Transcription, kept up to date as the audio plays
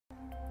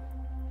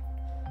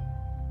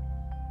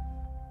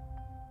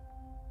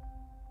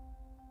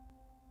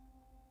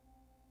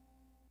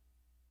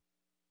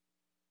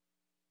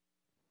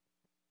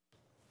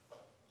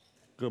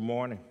Good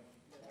morning.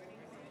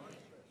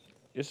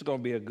 This is going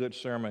to be a good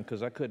sermon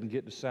because I couldn't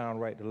get the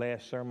sound right the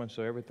last sermon,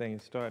 so everything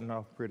is starting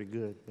off pretty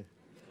good.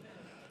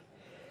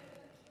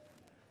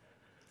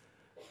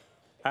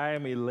 I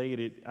am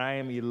elated.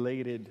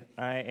 Did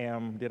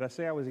I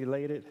say I was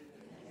elated?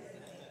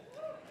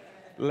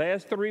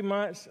 Last 3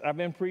 months, I've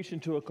been preaching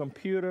to a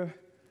computer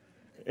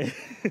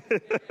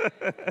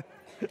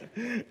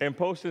and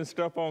posting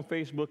stuff on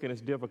Facebook, and it's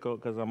difficult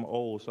because I'm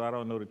old, so I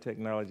don't know the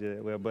technology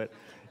that well, but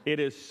it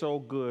is so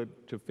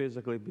good to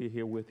physically be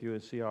here with you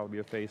and see all of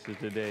your faces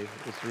today.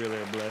 It's really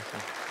a blessing.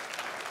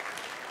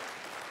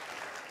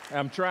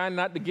 I'm trying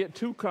not to get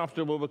too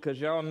comfortable because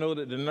y'all know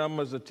that the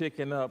numbers are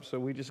ticking up, so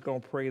we're just going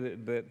to pray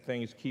that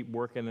things keep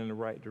working in the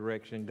right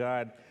direction.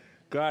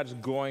 God's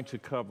going to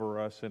cover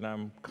us, and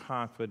I'm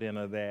confident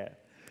of that.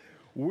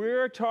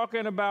 We're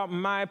talking about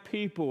my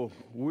people.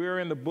 We're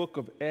in the book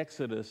of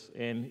Exodus,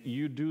 and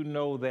you do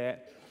know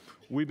that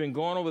we've been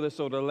going over this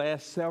over the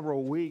last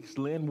several weeks.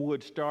 Lynn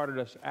Wood started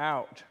us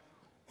out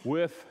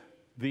with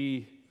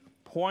the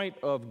point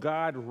of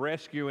God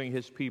rescuing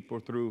his people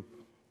through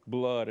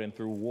blood and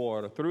through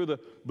water, through the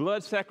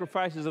blood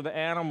sacrifices of the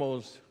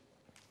animals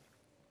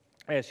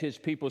as his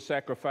people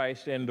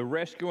sacrificed, and the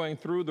rescuing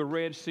through the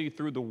Red Sea,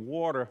 through the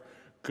water.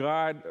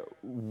 God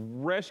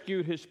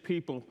rescued his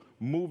people,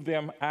 moved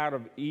them out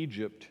of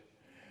Egypt.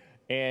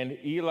 And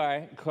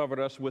Eli covered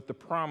us with the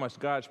promise,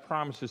 God's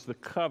promises, the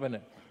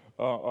covenant,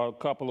 a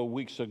couple of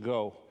weeks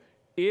ago.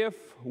 If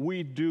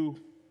we do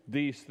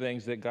these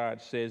things that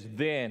God says,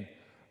 then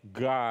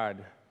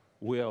God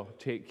will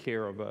take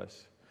care of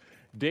us.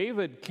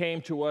 David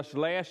came to us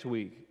last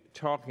week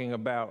talking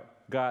about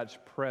God's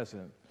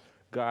presence.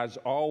 God's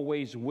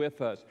always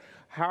with us.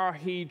 How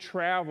he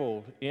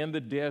traveled in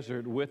the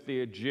desert with the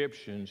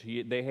Egyptians.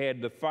 They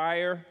had the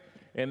fire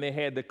and they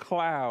had the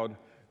cloud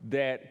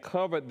that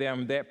covered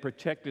them, that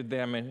protected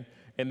them, and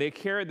they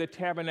carried the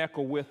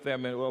tabernacle with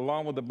them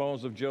along with the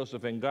bones of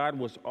Joseph, and God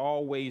was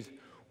always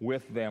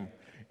with them.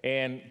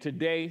 And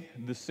today,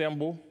 the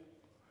symbol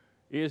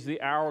is the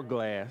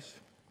hourglass,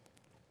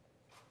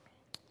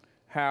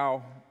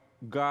 how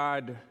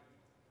God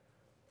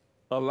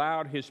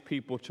allowed his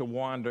people to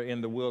wander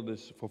in the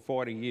wilderness for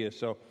 40 years.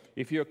 So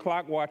if you're a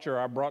clock watcher,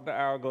 I brought the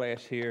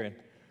hourglass here, and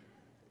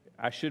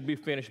I should be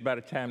finished by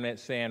the time that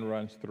sand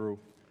runs through.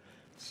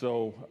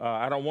 So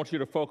I don't want you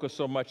to focus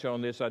so much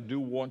on this. I do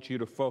want you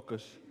to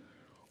focus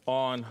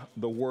on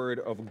the Word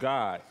of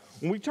God.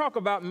 When we talk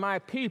about my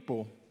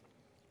people,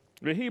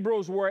 the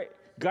Hebrews were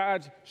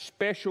God's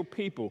special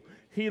people.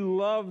 He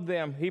loved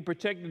them. He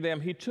protected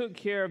them. He took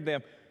care of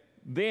them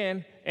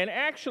then. And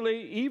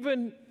actually,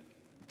 even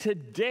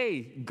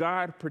today,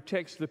 God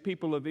protects the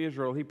people of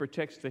Israel. He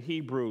protects the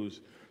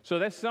Hebrews. So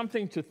that's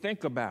something to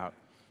think about.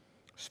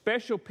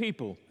 Special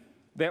people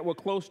that were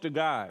close to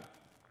God.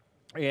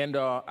 And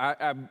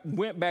I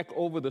went back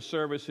over the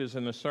services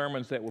and the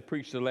sermons that were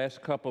preached the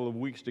last couple of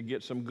weeks to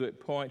get some good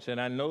points.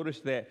 And I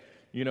noticed that,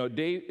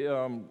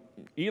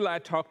 Eli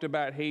talked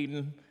about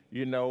Hayden,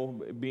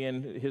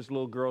 being his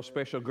little girl,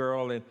 special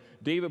girl. And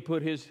David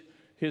put his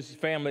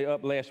family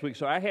up last week.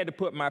 So I had to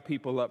put my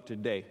people up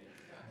today.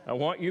 I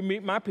want you to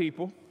meet my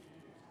people.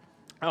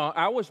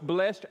 I was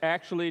blessed,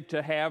 actually,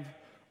 to have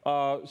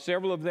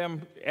several of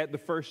them at the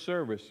first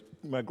service.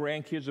 My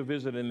grandkids are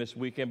visiting this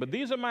weekend. But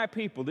these are my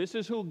people. This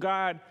is who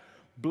God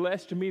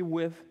blessed me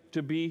with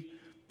to be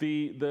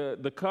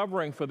the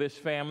covering for this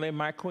family.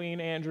 My queen,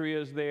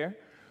 Andrea, is there.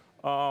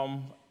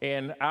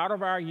 And out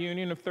of our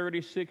union of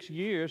 36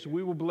 years,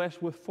 we were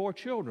blessed with 4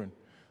 children.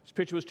 This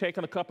picture was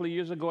taken a couple of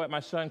years ago at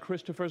my son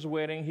Christopher's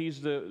wedding.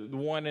 He's the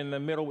one in the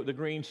middle with the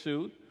green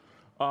suit.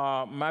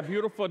 My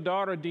beautiful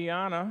daughter,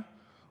 Deanna,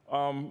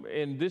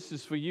 and this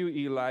is for you,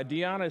 Eli.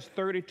 Deanna is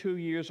 32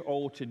 years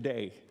old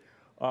today.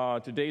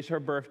 Today's her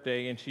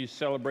birthday, and she's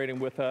celebrating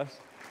with us.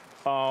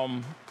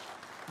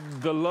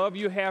 The love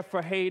you have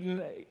for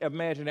Hayden,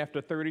 imagine after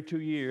 32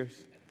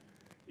 years,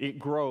 it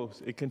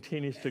grows. It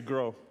continues to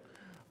grow.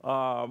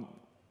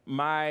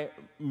 My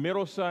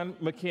middle son,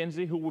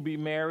 Mackenzie, who will be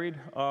married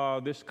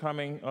this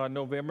coming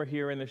November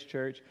here in this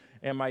church,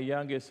 and my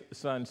youngest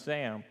son,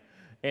 Sam.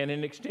 And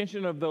an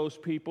extension of those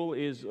people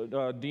is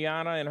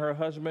Deanna and her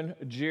husband,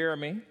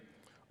 Jeremy,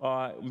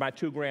 my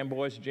 2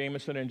 grandboys,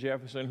 Jameson and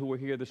Jefferson, who were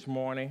here this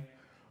morning.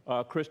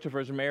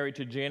 Christopher's married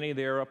to Jenny.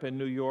 They're up in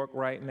New York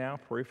right now.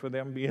 Pray for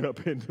them being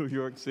up in New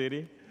York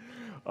City.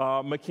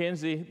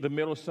 Mackenzie, the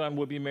middle son,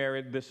 will be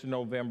married this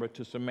November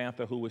to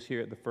Samantha, who was here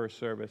at the first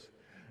service.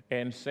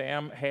 And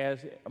Sam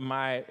has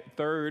my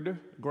 3rd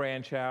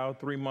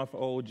grandchild,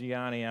 3-month-old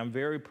Gianni. I'm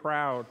very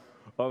proud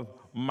of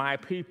my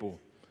people.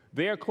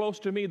 They are close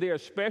to me. They are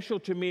special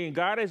to me. And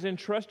God has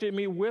entrusted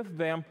me with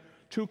them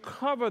to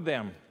cover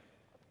them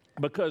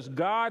because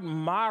God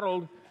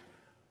modeled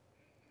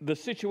the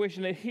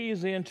situation that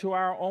he's in to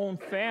our own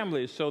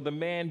families. So the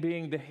man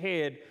being the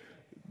head,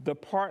 the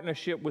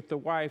partnership with the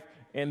wife,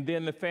 and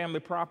then the family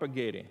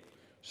propagating.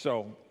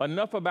 So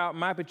enough about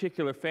my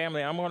particular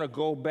family. I'm going to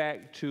go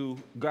back to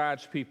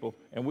God's people,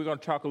 and we're going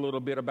to talk a little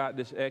bit about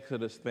this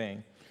Exodus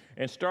thing.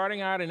 And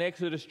starting out in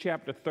Exodus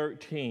chapter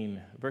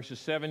 13, verses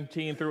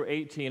 17 through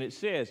 18, it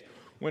says,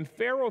 when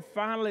Pharaoh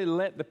finally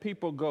let the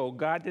people go,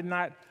 God did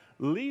not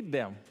lead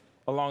them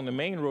along the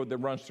main road that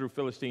runs through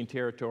Philistine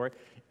territory,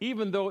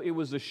 even though it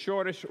was the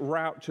shortest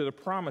route to the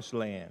promised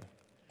land.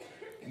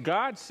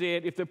 God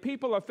said if the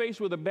people are faced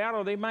with a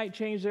battle, they might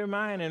change their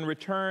mind and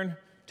return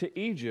to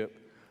Egypt.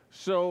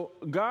 So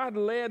God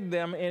led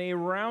them in a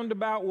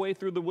roundabout way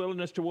through the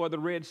wilderness toward the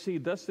Red Sea.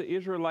 Thus the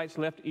Israelites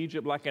left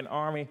Egypt like an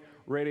army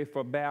ready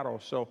for battle.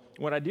 So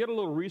when I did a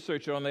little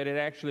research on that, it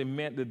actually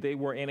meant that they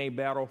were in a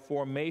battle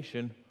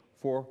formation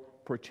for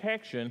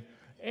protection.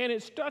 And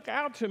it stuck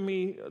out to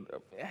me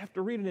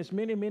after reading this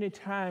many, many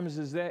times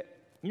is that,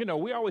 you know,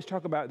 we always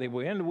talk about they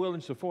were in the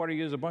wilderness for 40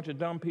 years, a bunch of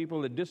dumb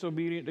people that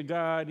disobedient to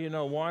God, you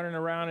know, wandering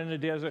around in the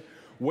desert,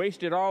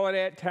 wasted all of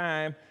that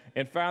time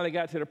and finally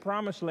got to the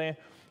promised land.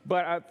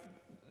 But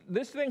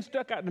this thing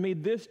stuck out to me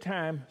this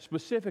time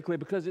specifically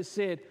because it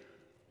said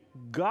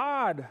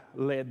God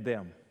led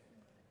them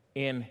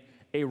in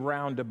a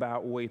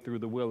roundabout way through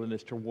the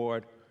wilderness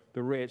toward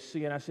the Red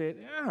Sea. And I said,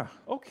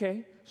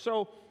 okay.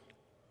 So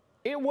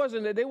it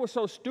wasn't that they were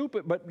so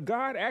stupid, but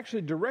God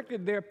actually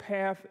directed their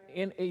path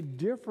in a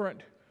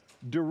different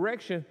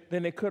direction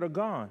than they could have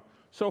gone.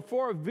 So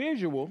for a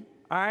visual,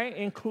 I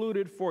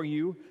included for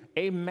you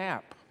a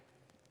map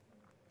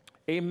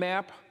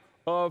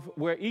of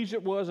where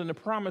Egypt was and the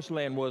promised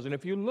land was. And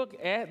if you look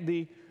at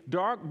the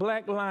dark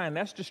black line,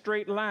 that's the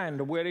straight line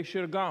to where they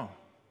should have gone.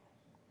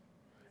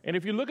 And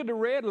if you look at the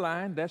red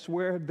line, that's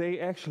where they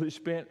actually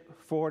spent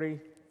 40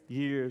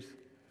 years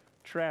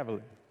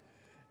traveling.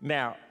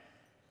 Now,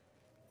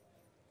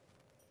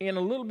 in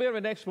a little bit of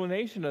an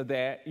explanation of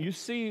that, you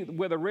see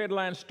where the red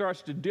line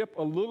starts to dip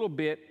a little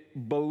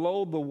bit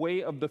below the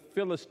way of the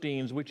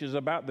Philistines, which is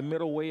about the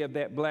middle way of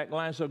that black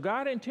line. So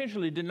God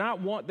intentionally did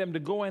not want them to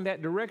go in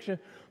that direction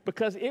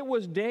because it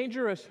was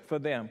dangerous for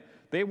them.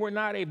 They were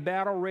not a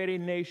battle-ready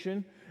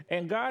nation.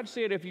 And God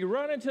said, if you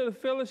run into the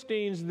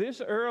Philistines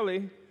this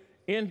early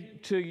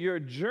into your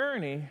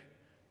journey,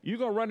 you're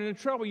going to run into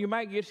trouble. You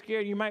might get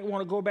scared. You might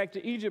want to go back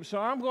to Egypt. So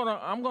I'm going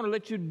to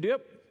let you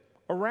dip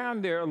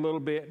around there a little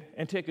bit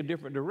and take a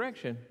different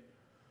direction.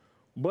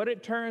 But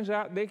it turns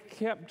out they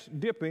kept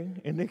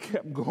dipping and they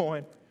kept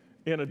going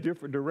in a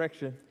different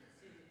direction.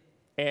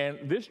 And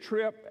this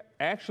trip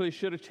actually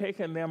should have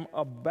taken them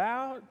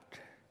about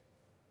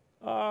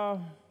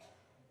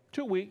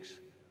 2 weeks.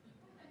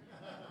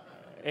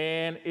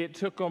 And it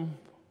took them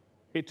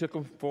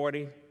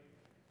 40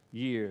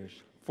 years.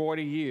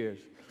 40 years.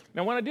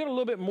 Now, when I did a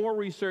little bit more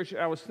research,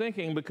 I was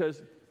thinking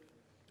because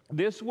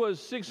this was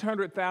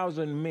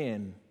 600,000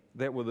 men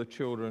that were the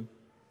children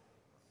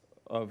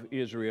of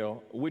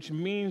Israel, which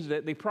means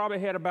that they probably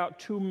had about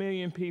 2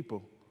 million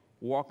people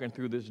walking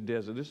through this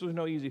desert. This was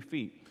no easy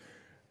feat.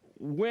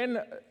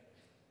 When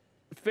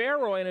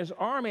Pharaoh and his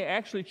army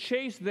actually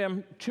chased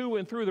them to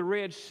and through the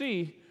Red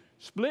Sea,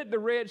 split the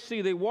Red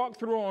Sea, they walked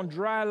through on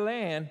dry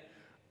land.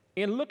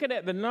 In looking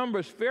at the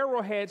numbers,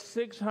 Pharaoh had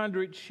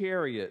 600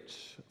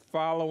 chariots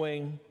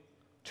following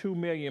 2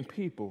 million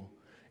people.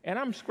 And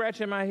I'm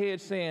scratching my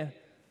head saying,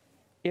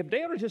 if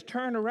they would have just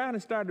turned around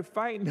and started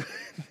fighting,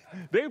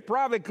 they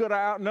probably could have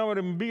outnumbered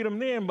them and beat them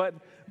then, but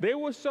they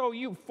were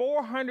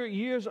 400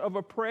 years of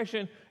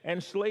oppression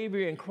and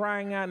slavery and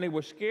crying out, and they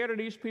were scared of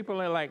these people,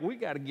 and like, we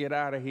got to get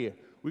out of here.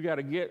 We got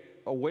to get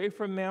away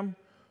from them.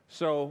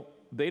 So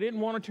they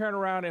didn't want to turn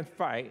around and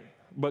fight,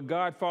 but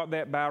God fought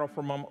that battle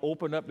for them,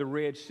 opened up the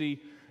Red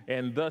Sea,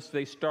 and thus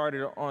they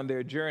started on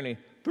their journey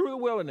through the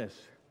wilderness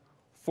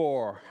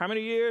for how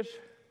many years?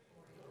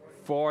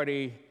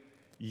 40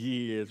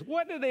 years.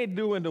 What did they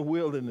do in the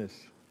wilderness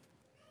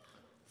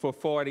for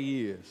 40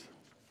 years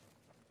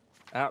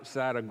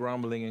outside of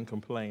grumbling and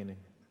complaining?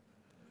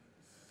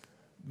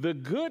 The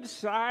good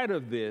side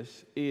of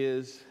this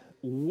is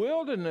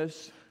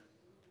wilderness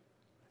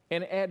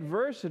and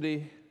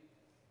adversity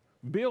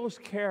builds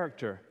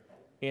character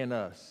in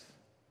us.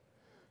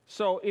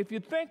 So if you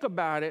think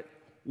about it,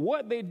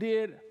 what they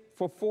did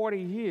for 40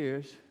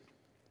 years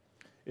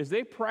is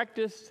they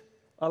practiced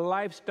a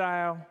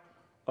lifestyle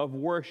of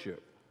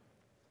worship.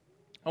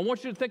 I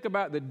want you to think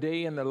about the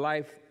day in the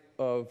life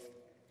of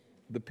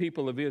the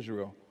people of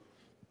Israel.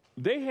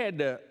 They had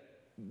to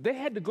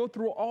go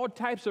through all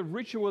types of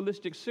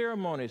ritualistic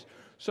ceremonies.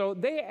 So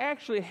they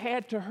actually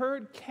had to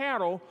herd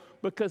cattle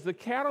because the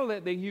cattle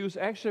that they used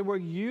actually were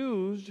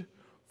used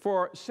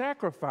for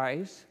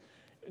sacrifice.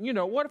 You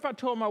know, what if I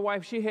told my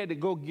wife she had to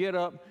go get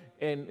up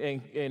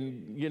and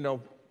you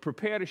know,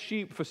 prepare the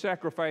sheep for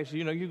sacrifice?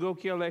 You know, you go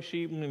kill that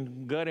sheep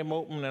and gut him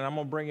open, and I'm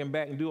going to bring him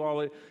back and do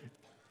all it.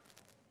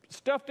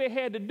 Stuff they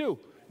had to do,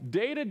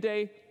 day to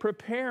day,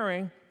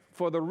 preparing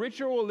for the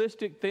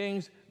ritualistic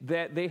things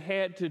that they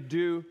had to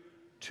do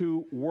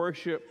to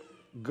worship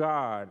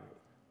God.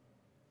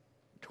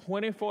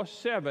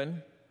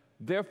 24/7,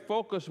 their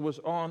focus was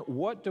on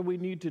what do we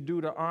need to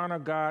do to honor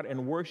God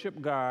and worship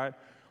God.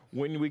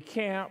 When we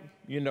camp,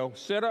 you know,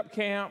 set up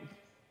camp,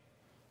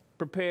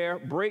 prepare,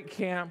 break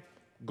camp,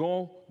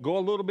 go a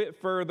little bit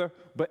further,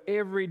 but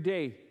every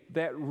day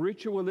that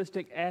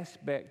ritualistic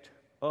aspect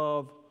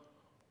of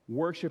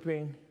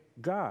worshiping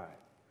God.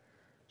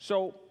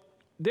 So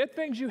there are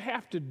things you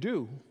have to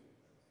do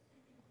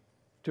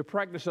to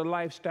practice a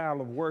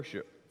lifestyle of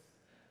worship.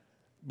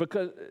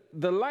 Because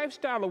the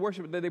lifestyle of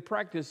worship that they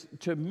practice,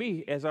 to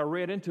me, as I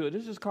read into it,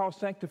 this is called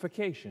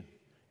sanctification.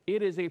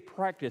 It is a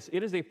practice.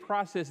 It is a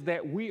process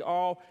that we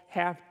all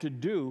have to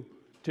do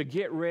to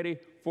get ready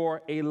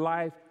for a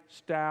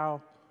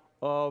lifestyle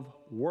of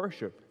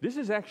worship. This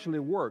is actually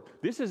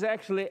work. This is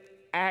actually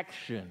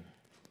action.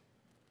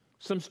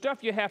 Some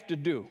stuff you have to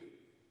do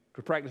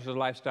to practice a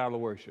lifestyle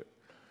of worship.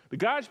 The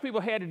God's people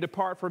had to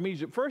depart from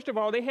Egypt. First of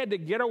all, they had to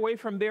get away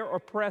from their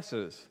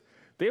oppressors.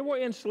 They were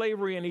in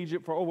slavery in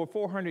Egypt for over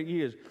 400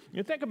 years.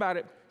 You think about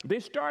it, they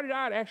started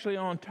out actually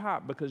on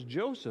top because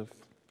Joseph,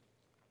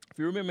 if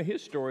you remember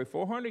his story,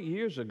 400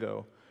 years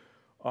ago,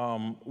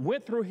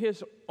 went through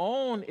his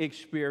own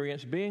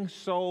experience being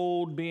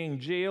sold, being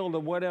jailed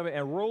or whatever,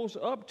 and rose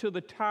up to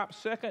the top,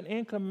 second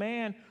in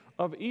command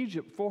of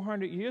Egypt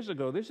 400 years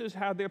ago. This is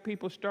how their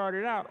people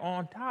started out,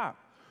 on top.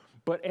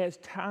 But as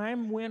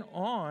time went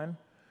on,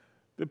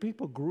 the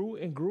people grew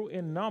and grew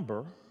in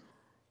number,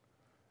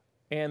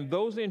 and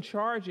those in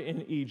charge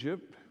in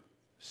Egypt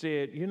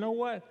said, you know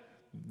what?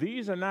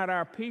 These are not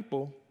our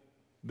people.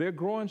 They're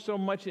growing so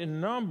much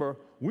in number,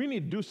 we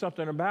need to do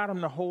something about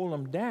them to hold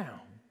them down.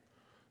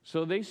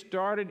 So they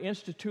started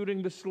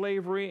instituting the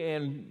slavery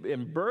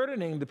and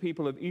burdening the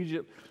people of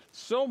Egypt,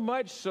 so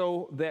much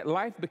so that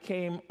life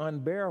became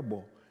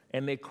unbearable.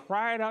 And they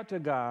cried out to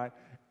God,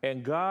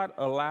 and God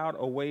allowed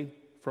a way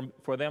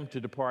for them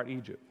to depart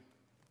Egypt.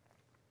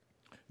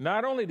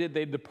 Not only did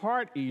they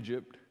depart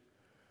Egypt,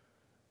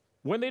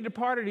 when they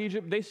departed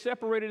Egypt, they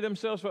separated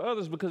themselves from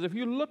others, because if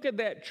you look at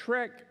that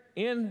trek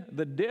in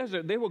the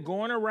desert, they were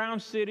going around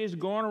cities,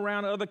 going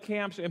around other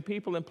camps and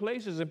people and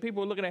places, and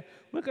people were looking at,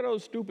 look at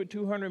those stupid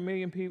 2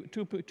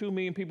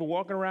 million people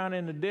walking around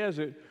in the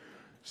desert,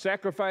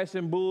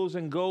 sacrificing bulls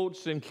and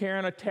goats and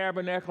carrying a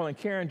tabernacle and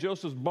carrying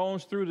Joseph's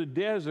bones through the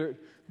desert.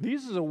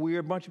 These is a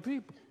weird bunch of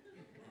people.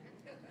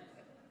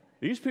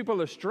 These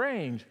people are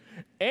strange.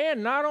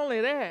 And not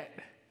only that,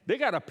 they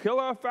got a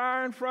pillar of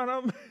fire in front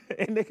of them,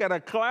 and they got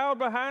a cloud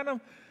behind them.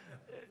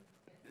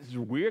 It's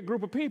a weird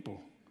group of people.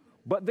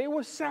 But they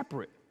were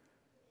separate.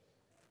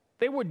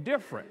 They were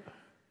different.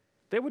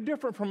 They were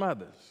different from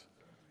others.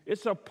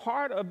 It's a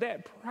part of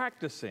that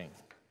practicing.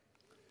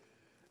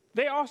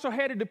 They also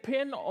had to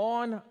depend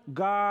on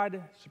God's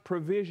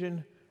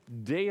provision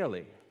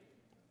daily.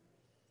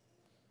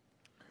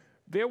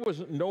 There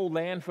was no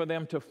land for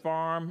them to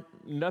farm,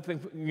 nothing,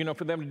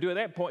 for them to do at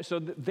that point. So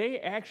they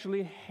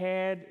actually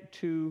had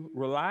to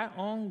rely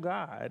on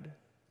God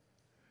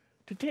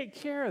to take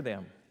care of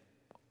them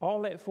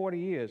all that 40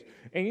 years.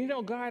 And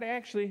God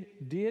actually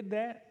did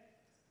that.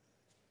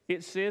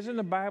 It says in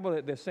the Bible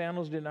that their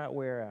sandals did not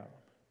wear out.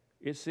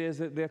 It says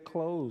that their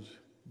clothes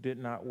did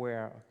not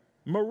wear out.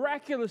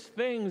 Miraculous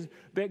things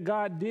that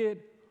God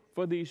did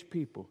for these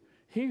people.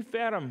 He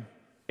fed them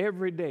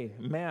every day,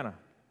 manna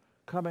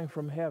coming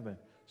from heaven,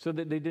 so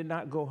that they did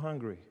not go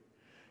hungry.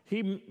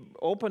 He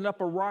opened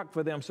up a rock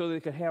for them so they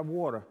could have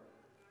water.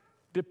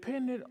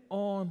 Depended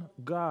on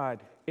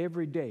God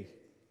every day.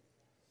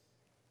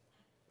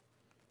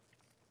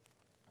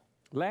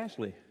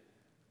 Lastly,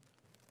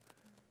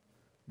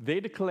 they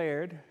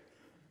declared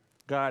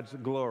God's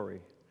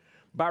glory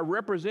by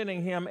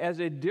representing him as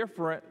a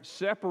different,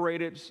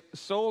 separated,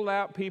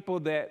 sold-out people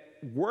that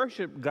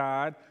worship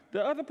God.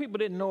 The other people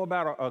didn't know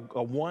about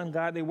a one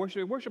God they worshiped.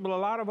 They worshiped a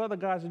lot of other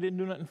gods that didn't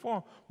do nothing for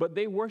them, but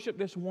they worshiped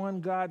this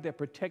one God that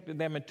protected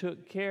them and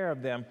took care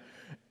of them.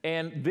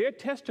 And their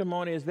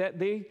testimony is that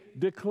they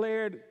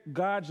declared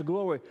God's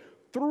glory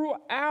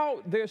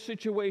throughout their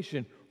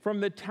situation. From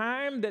the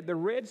time that the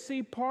Red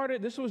Sea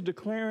parted, this was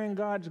declaring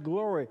God's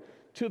glory,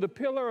 to the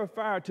pillar of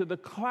fire, to the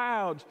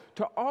clouds,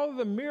 to all of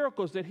the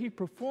miracles that he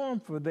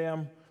performed for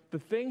them. The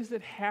things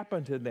that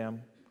happened to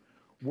them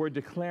were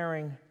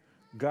declaring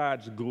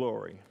God's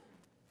glory.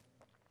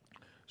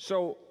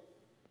 So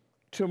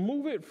to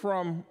move it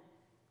from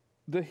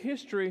the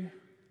history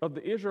of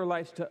the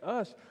Israelites to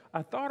us,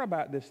 I thought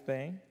about this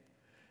thing,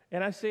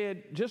 and I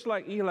said, just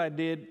like Eli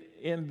did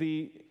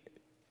in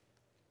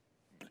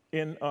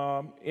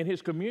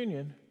his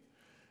communion,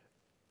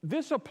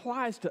 this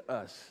applies to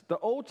us. The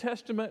Old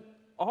Testament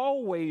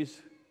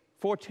always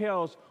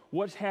foretells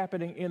what's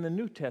happening in the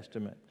New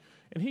Testament.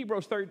 In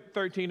Hebrews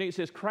 13:8 it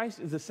says,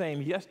 Christ is the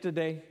same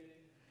yesterday,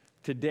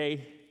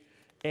 today,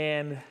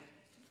 and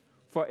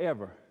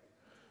forever.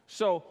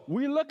 So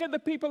we look at the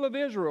people of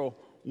Israel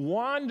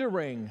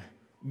wandering,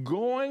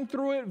 going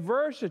through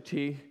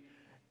adversity,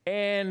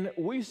 and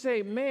we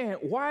say, man,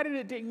 why did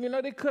it take,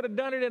 they could have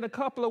done it in a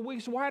couple of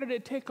weeks. Why did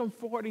it take them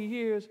 40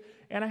 years?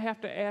 And I have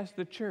to ask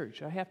the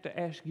church, I have to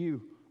ask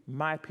you,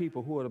 my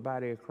people who are the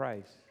body of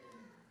Christ.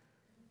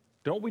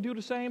 Don't we do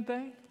the same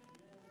thing?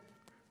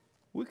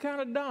 We're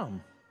kind of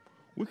dumb.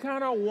 We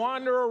kind of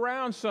wander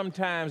around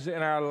sometimes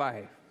in our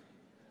life.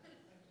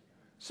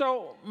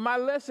 So my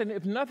lesson,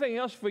 if nothing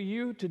else for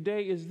you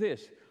today, is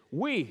this.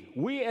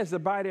 we as the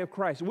body of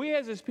Christ, we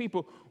as his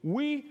people,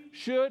 we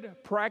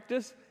should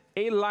practice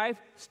a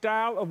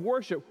lifestyle of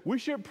worship. We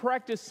should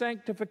practice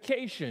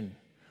sanctification.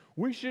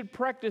 We should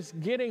practice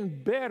getting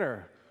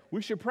better.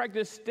 We should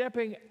practice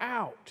stepping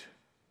out.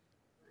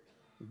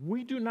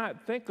 We do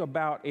not think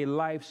about a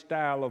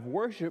lifestyle of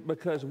worship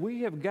because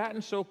we have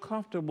gotten so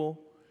comfortable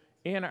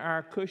in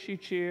our cushy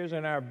chairs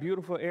and our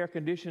beautiful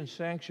air-conditioned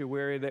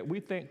sanctuary that we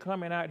think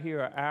coming out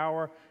here an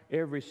hour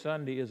every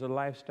Sunday is a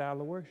lifestyle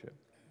of worship.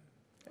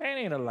 That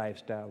ain't a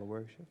lifestyle of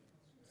worship.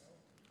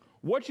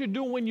 What you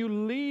do when you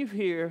leave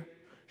here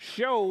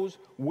shows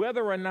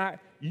whether or not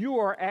you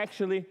are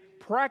actually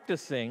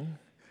practicing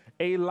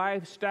a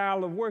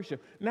lifestyle of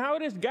worship. Now,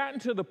 it has gotten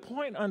to the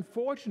point,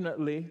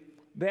 unfortunately,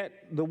 that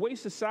the way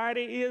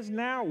society is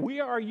now, we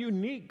are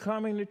unique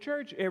coming to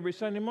church every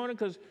Sunday morning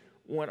because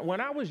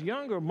when I was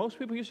younger, most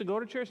people used to go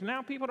to church.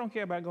 Now people don't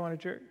care about going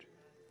to church.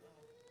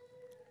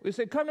 We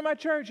say, come to my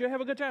church, you'll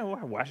have a good time.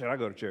 Why should I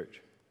go to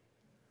church?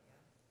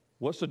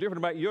 What's so different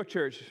about your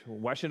church?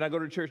 Why shouldn't I go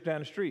to church down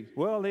the street?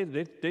 Well,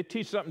 they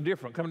teach something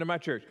different. Come to my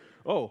church.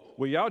 Oh,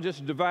 well, y'all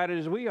just as divided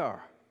as we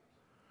are.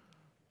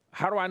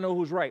 How do I know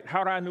who's right?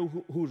 How do I know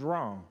who's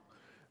wrong?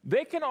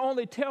 They can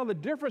only tell the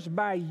difference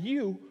by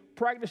you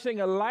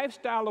practicing a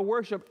lifestyle of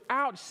worship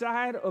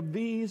outside of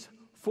these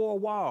four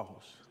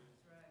walls.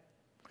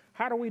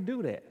 How do we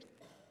do that?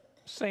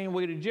 Same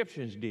way the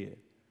Egyptians did.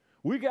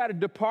 We got to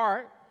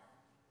depart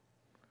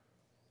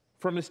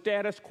from the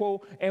status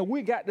quo, and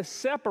we got to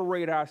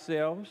separate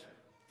ourselves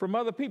from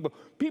other people.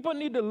 People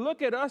need to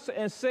look at us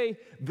and say,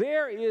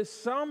 there is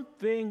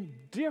something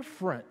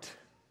different.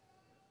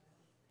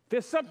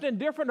 There's something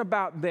different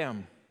about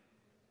them.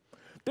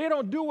 They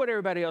don't do what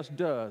everybody else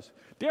does.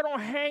 They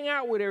don't hang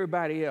out with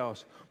everybody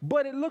else.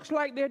 But it looks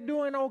like they're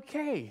doing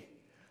okay.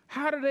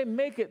 How do they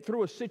make it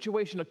through a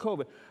situation of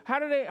COVID? How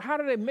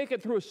do they make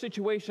it through a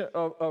situation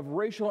of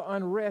racial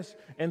unrest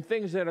and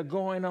things that are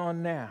going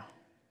on now?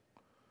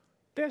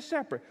 They're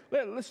separate.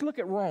 Let's look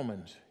at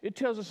Romans. It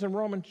tells us in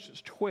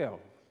Romans 12.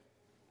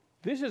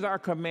 This is our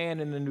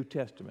command in the New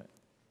Testament.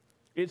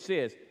 It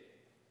says,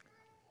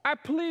 I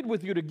plead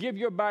with you to give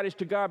your bodies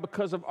to God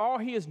because of all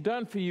he has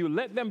done for you.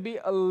 Let them be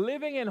a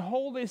living and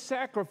holy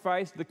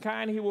sacrifice, the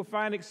kind he will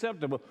find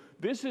acceptable.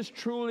 This is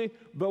truly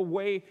the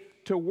way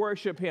to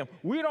worship him.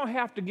 We don't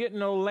have to get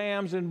no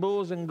lambs and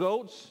bulls and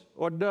goats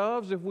or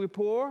doves if we're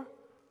poor.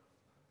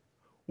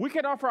 We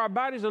can offer our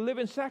bodies a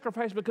living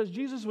sacrifice because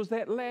Jesus was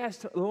that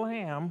last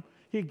lamb.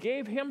 He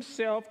gave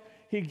himself.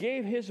 He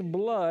gave his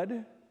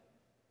blood.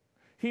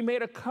 He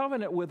made a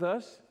covenant with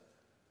us.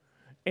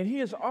 And he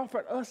has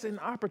offered us an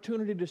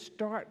opportunity to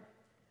start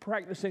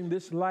practicing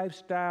this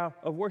lifestyle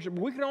of worship.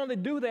 We can only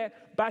do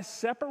that by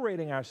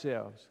separating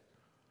ourselves.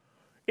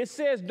 It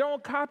says,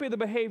 don't copy the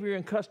behavior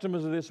and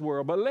customs of this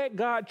world, but let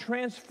God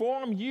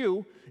transform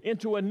you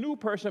into a new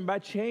person by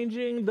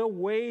changing the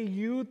way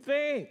you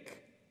think.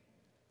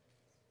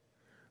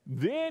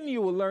 Then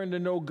you will learn to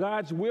know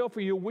God's will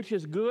for you, which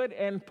is good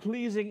and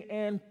pleasing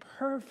and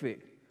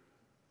perfect.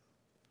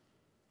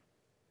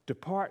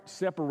 Depart,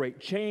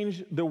 separate,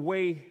 change the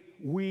way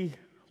we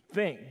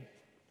think.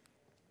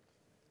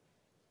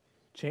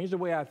 Change the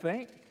way I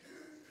think?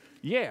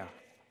 Yeah.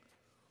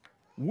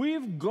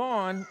 We've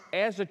gone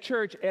as a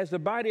church, as the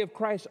body of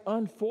Christ,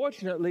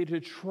 unfortunately, to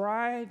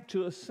try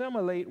to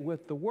assimilate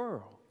with the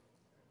world.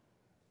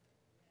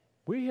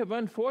 We have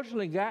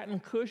unfortunately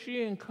gotten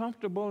cushy and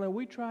comfortable, and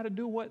we try to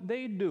do what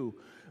they do.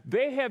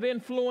 They have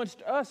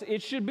influenced us.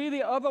 It should be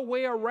the other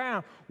way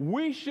around.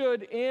 We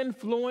should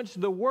influence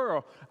the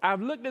world.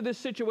 I've looked at this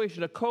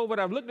situation of COVID.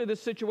 I've looked at this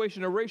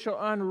situation of racial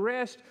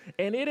unrest,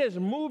 and it has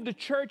moved the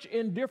church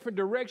in different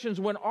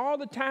directions when all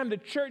the time the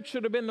church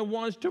should have been the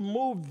ones to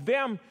move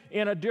them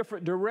in a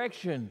different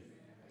direction.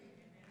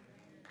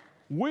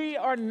 We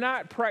are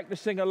not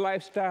practicing a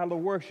lifestyle of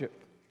worship.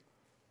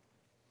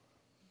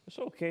 It's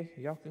okay.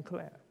 Y'all can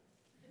clap.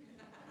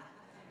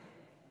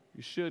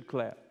 You should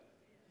clap.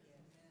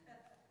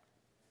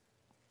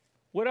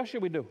 What else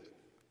should we do?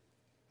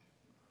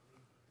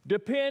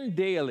 Depend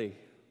daily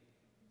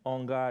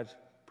on God's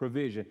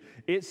provision.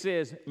 It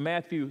says,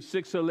 Matthew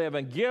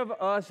 6:11, give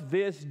us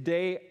this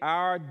day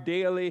our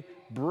daily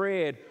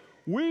bread.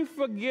 We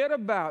forget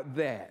about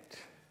that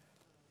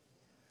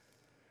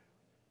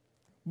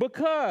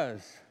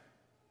because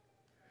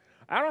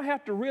I don't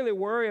have to really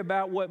worry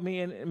about what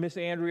me and Miss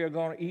Andrea are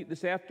going to eat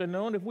this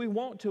afternoon. If we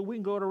want to, we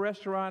can go to a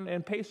restaurant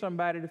and pay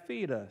somebody to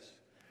feed us.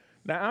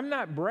 Now, I'm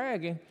not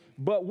bragging,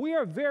 but we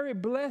are very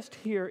blessed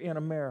here in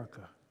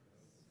America.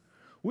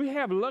 We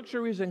have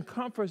luxuries and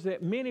comforts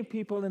that many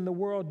people in the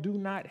world do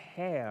not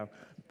have.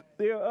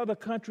 There are other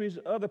countries,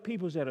 other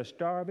peoples that are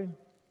starving.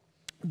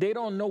 They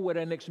don't know where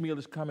their next meal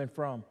is coming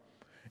from.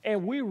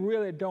 And we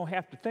really don't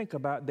have to think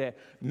about that.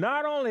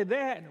 Not only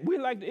that, we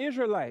like the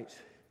Israelites.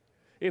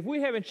 If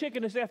we're having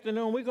chicken this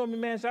afternoon, we're going to be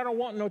mad and say, I don't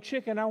want no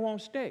chicken, I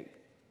want steak.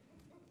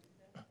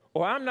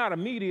 Or I'm not a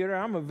meat eater,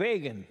 I'm a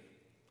vegan.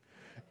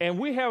 And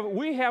we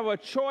have a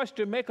choice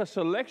to make a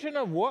selection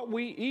of what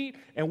we eat,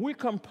 and we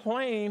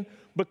complain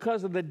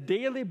because of the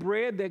daily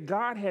bread that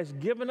God has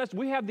given us.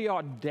 We have the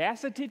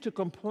audacity to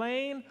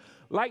complain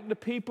like the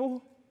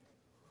people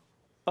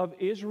of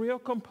Israel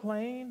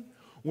complained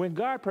when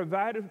God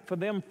provided for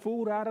them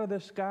food out of the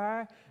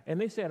sky, and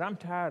they said, I'm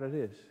tired of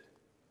this.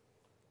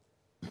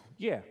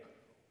 Yeah,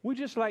 we're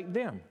just like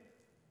them.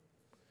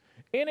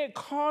 And it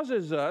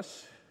causes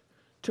us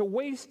to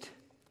waste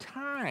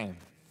time.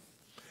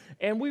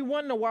 And we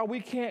wonder why we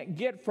can't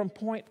get from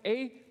point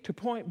A to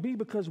point B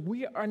because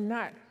we are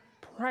not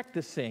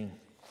practicing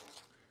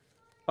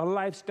a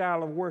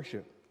lifestyle of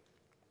worship.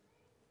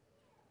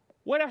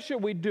 What else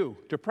should we do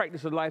to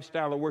practice a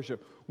lifestyle of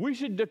worship? We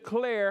should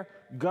declare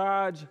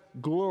God's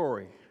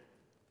glory.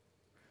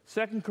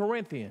 2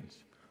 Corinthians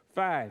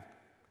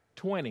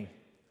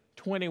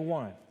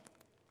 5:20-21.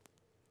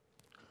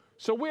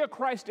 So we are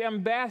Christ's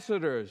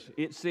ambassadors,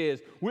 it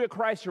says. We are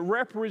Christ's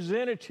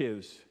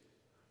representatives.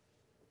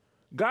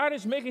 God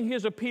is making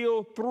his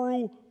appeal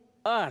through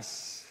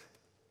us.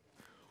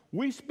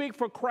 We speak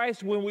for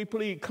Christ when we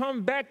plead,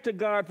 come back to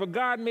God, for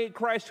God made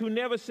Christ who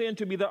never sinned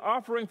to be the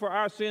offering for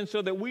our sins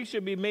so that we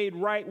should be made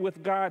right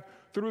with God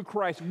through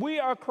Christ. We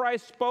are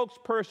Christ's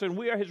spokesperson.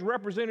 We are his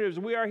representatives.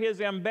 We are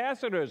his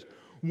ambassadors.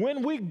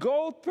 When we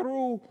go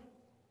through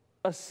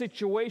a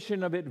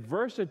situation of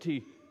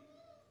adversity,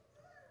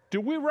 do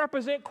we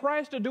represent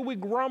Christ or do we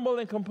grumble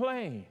and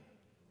complain?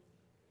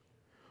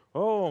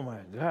 Oh my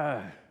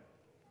God.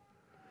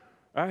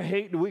 I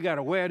hate that we got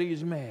to wear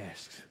these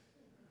masks.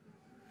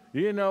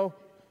 You know,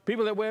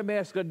 people that wear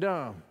masks are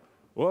dumb.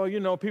 Well, you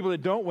know, people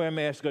that don't wear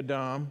masks are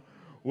dumb.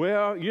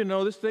 Well, you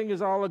know, this thing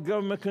is all a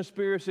government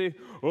conspiracy.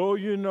 Oh,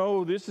 you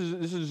know, this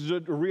is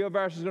a real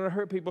virus is going to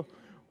hurt people.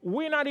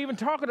 We're not even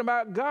talking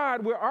about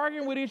God. We're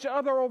arguing with each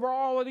other over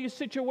all of these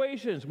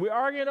situations. We're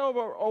arguing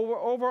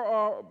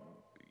over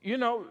you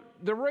know,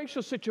 the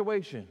racial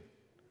situation,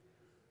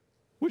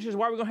 which is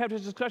why we're going to have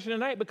this discussion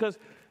tonight, because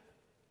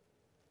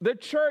the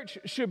church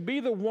should be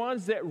the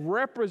ones that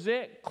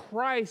represent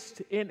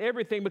Christ in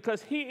everything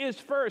because he is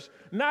first,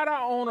 not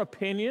our own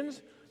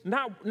opinions,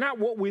 not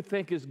what we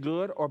think is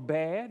good or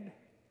bad.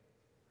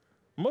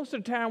 Most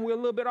of the time, we're a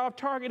little bit off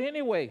target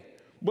anyway.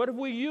 But if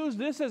we use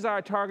this as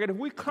our target, if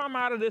we come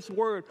out of this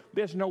word,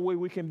 there's no way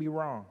we can be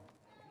wrong.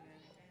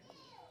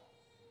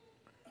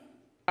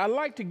 I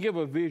like to give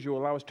a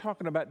visual. I was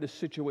talking about this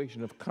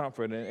situation of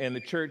comfort and the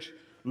church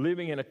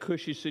living in a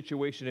cushy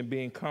situation and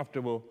being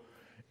comfortable.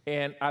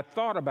 And I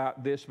thought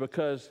about this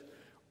because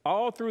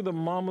all through the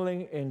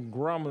mumbling and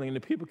grumbling,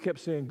 the people kept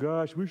saying,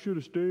 gosh, we should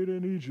have stayed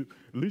in Egypt.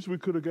 At least we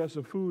could have got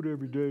some food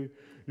every day.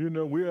 You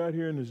know, we're out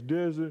here in this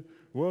desert,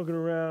 walking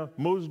around.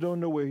 Moses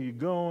don't know where he's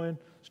going.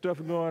 Stuff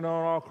is going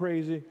on all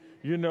crazy,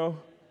 you know.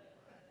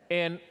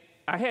 And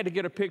I had to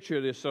get a picture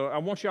of this, so I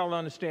want y'all to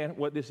understand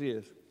what this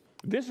is.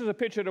 This is a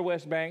picture of the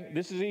West Bank.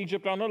 This is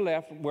Egypt on the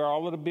left, where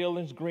all of the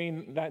buildings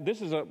green.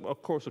 This is,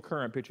 of course, a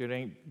current picture. It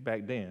ain't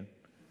back then.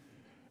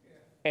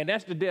 And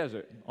that's the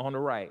desert on the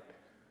right.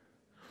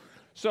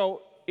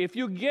 So if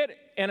you get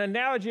an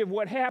analogy of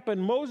what happened,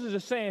 Moses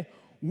is saying,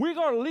 we're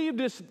going to leave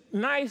this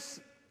nice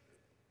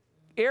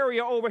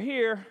area over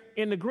here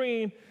in the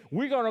green.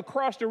 We're going to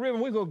cross the river,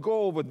 and we're going to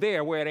go over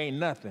there where it ain't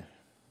nothing.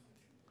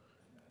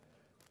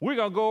 We're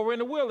going to go over in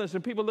the wilderness,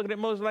 and people looking at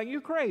Moses like,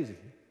 you crazy.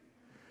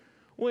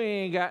 We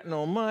ain't got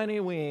no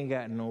money. We ain't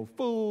got no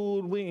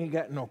food. We ain't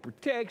got no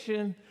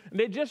protection. And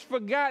they just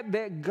forgot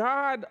that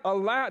God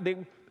allowed, they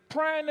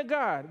crying to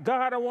God,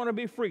 God, I want to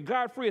be free.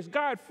 God, free us.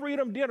 God freed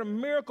them, did a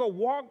miracle,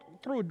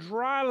 walked through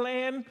dry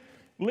land.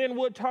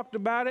 Linwood talked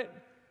about it,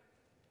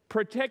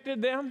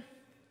 protected them.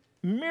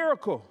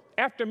 Miracle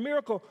after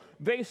miracle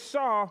they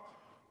saw,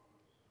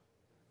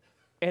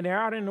 and they're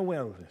out in the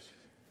wilderness.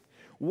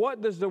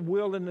 What does the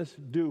wilderness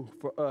do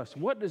for us?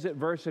 What does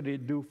adversity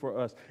do for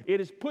us?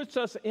 It puts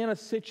us in a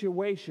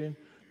situation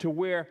to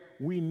where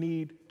we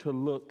need to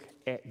look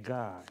at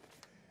God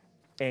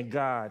and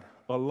God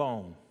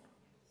alone.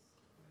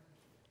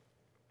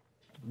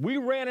 We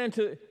ran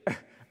into,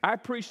 I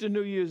preached the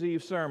New Year's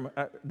Eve sermon,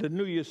 the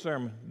New Year's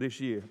sermon this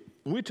year.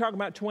 We talk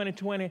about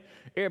 2020,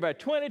 everybody,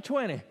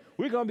 2020,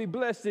 we're going to be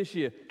blessed this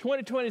year.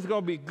 2020 is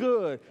going to be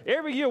good.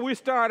 Every year we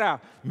start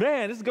out,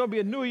 man, this is going to be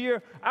a new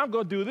year. I'm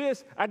going to do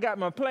this. I got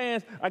my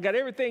plans. I got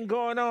everything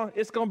going on.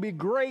 It's going to be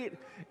great.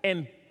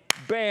 And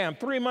bam,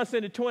 3 months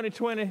into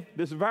 2020,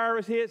 this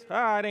virus hits. It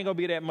ain't going to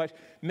be that much.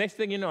 Next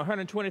thing you know,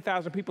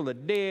 120,000 people are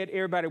dead.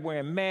 Everybody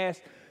wearing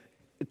masks.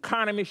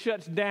 Economy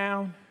shuts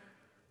down.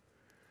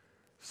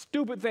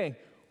 Stupid thing.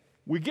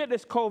 We get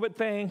this COVID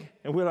thing,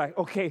 and we're like,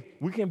 okay,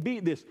 we can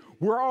beat this.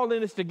 We're all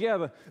in this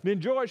together.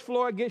 Then George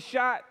Floyd gets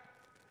shot,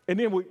 and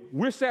then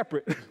we're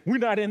separate. We're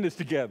not in this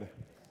together.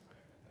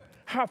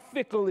 How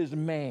fickle is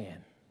man?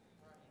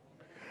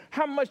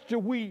 How much do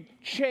we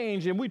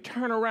change and we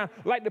turn around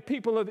like the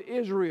people of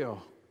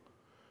Israel?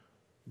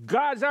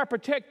 God's our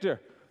protector.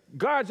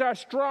 God's our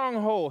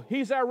stronghold.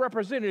 He's our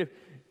representative.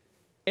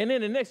 And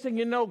then the next thing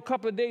you know, a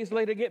couple of days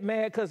later, get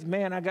mad because,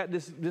 man, I got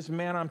this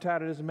manna. I'm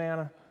tired of this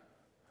manna.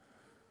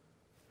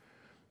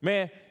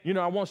 Man,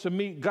 I want some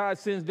meat. God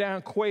sends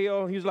down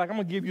quail. He's like, I'm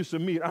going to give you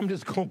some meat. I'm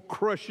just going to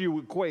crush you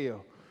with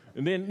quail.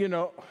 And then,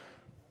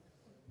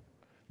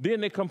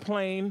 then they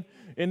complain.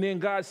 And then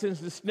God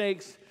sends the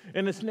snakes.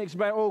 And the snakes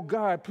back, oh,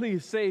 God,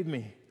 please save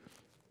me.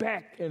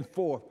 Back and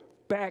forth,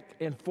 back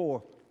and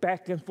forth,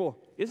 back and forth.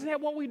 Isn't that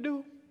what we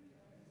do?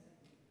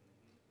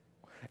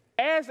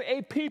 As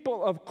a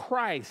people of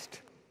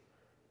Christ,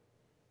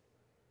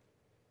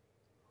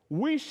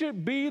 we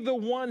should be the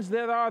ones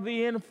that are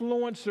the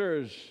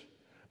influencers,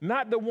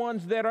 not the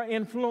ones that are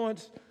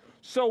influenced.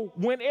 So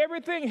when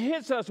everything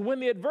hits us, when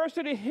the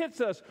adversity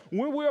hits us,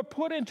 when we're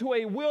put into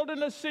a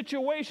wilderness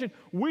situation,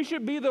 we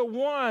should be the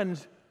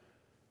ones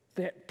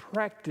that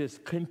practice,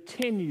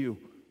 continue,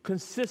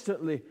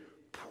 consistently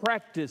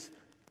practice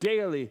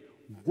daily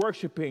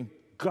worshiping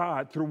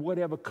God through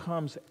whatever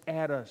comes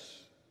at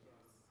us.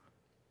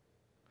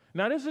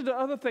 Now, this is the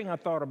other thing I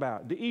thought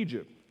about, the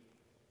Egypt.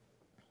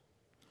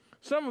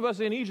 Some of us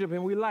in Egypt,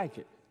 and we like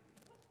it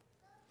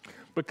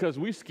because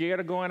we're scared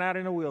of going out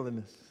in the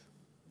wilderness.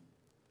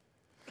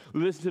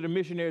 Listen to the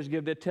missionaries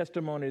give their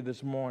testimony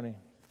this morning.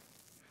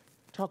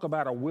 Talk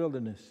about a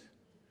wilderness.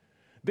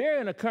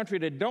 They're in a country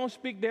that don't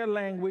speak their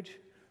language,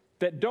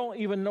 that don't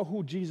even know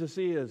who Jesus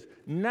is.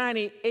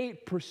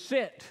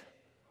 98%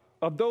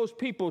 of those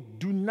people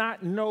do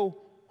not know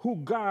who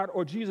God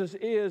or Jesus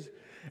is,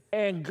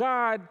 and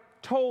God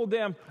told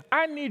them,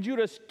 I need you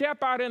to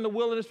step out in the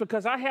wilderness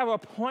because I have a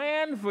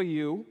plan for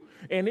you,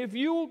 and if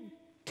you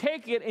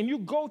take it and you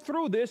go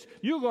through this,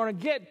 you're going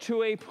to get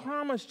to a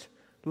promised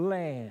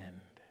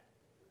land.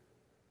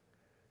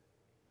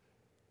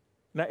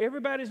 Now,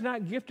 everybody's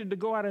not gifted to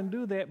go out and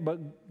do that, but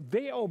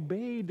they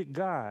obeyed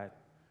God.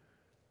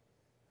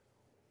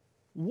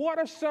 What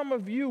are some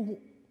of you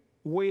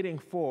waiting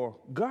for?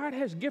 God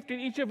has gifted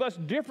each of us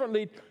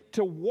differently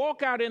to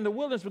walk out in the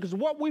wilderness, because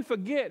what we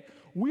forget,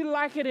 we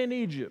like it in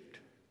Egypt.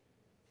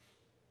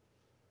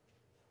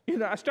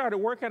 I started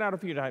working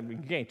out you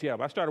can't tell,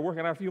 but I started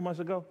working out a few months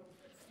ago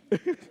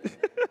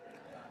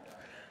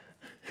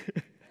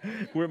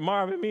with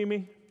Marvin and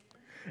Mimi.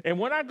 And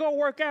when I go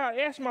work out,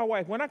 ask my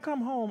wife, when I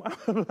come home,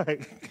 I'm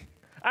like,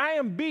 I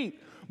am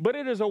beat, but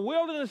it is a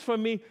wilderness for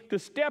me to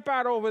step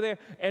out over there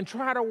and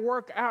try to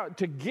work out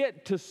to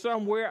get to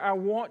somewhere I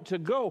want to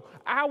go.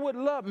 I would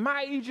love,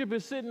 my Egypt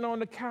is sitting on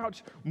the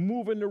couch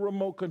moving the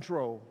remote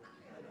control.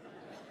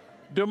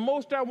 The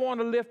most I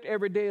want to lift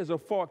every day is a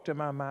fork to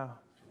my mouth.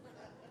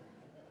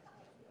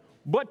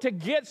 But to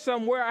get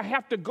somewhere, I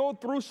have to go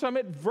through some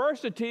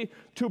adversity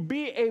to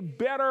be a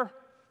better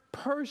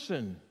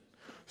person.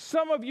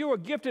 Some of you are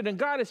gifted, and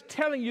God is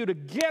telling you to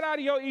get out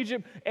of your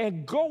Egypt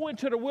and go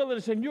into the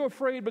wilderness, and you're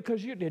afraid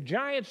because there are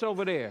giants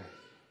over there.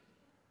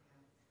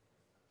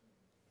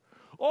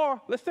 Or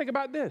let's think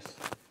about this.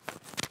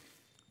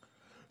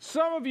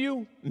 Some of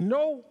you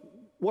know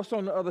what's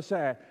on the other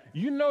side.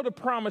 You know the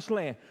promised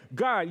land.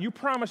 God, you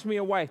promised me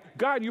a wife.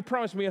 God, you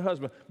promised me a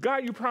husband.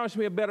 God, you promised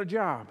me a better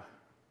job.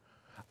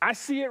 I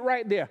see it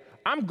right there.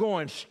 I'm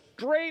going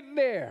straight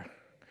there.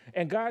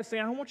 And God's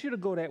saying, I don't want you to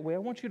go that way. I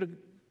want you to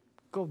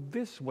go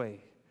this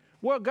way.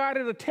 Well, God,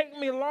 it'll take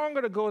me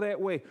longer to go that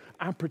way.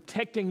 I'm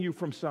protecting you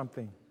from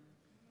something.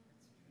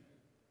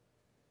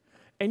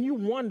 And you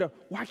wonder,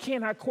 why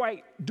can't I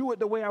quite do it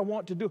the way I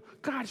want to do?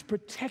 God's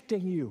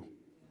protecting you.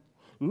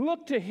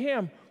 Look to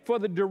him for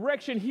the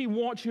direction he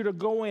wants you to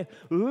go in.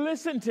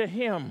 Listen to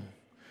him.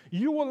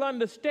 You will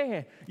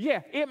understand.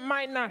 Yeah, it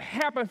might not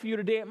happen for you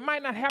today. It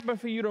might not happen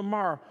for you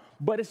tomorrow,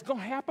 but it's going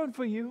to happen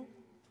for you.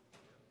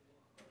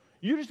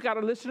 You just got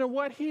to listen to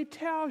what he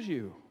tells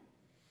you.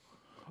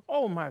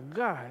 Oh, my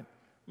God.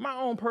 My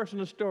own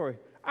personal story.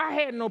 I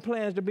had no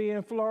plans to be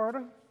in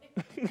Florida.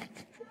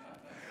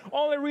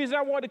 Only reason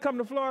I wanted to come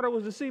to Florida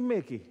was to see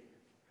Mickey.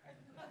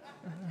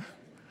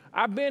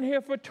 I've been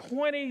here for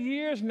 20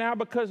 years now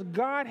because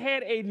God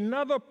had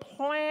another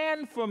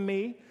plan for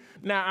me.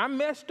 Now, I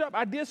messed up.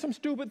 I did some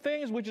stupid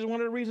things, which is one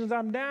of the reasons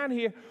I'm down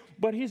here,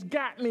 but he's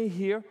got me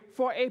here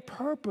for a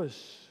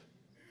purpose.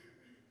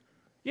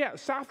 Yeah,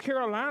 South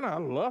Carolina, I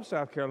love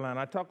South Carolina.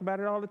 I talk about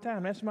it all the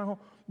time. That's my home.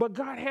 But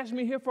God has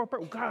me here for a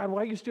purpose. God,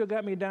 why you still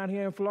got me down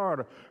here in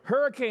Florida?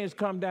 Hurricanes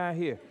come down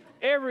here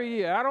every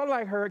year. I don't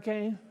like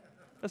hurricanes.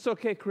 That's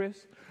okay,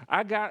 Chris.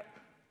 I got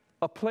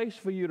a place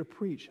for you to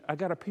preach. I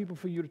got a people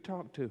for you to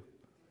talk to.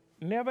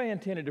 Never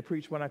intended to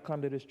preach when I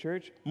come to this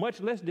church. Much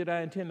less did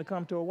I intend to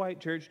come to a white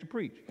church to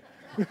preach.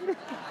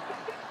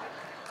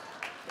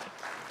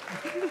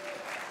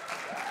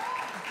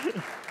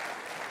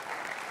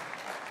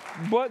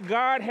 But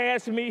God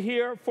has me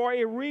here for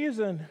a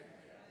reason.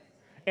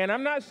 And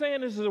I'm not saying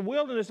this is a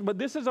wilderness, but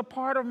this is a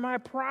part of my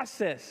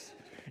process.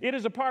 It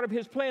is a part of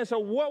his plan. So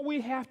what we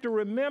have to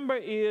remember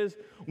is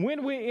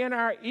when we're in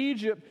our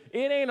Egypt,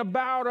 it ain't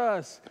about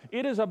us.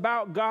 It is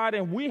about God,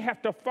 and we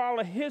have to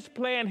follow his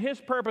plan, his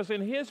purpose,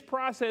 and his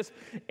process.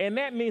 And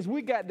that means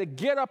we got to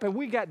get up and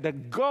we got to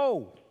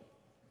go.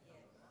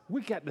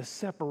 We got to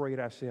separate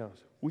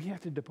ourselves. We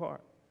have to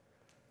depart.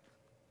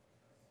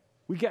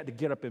 We got to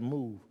get up and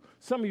move.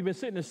 Some of you have been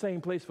sitting in the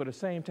same place for the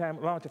same time,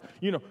 a long time.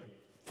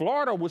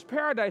 Florida was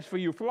paradise for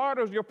you.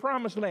 Florida was your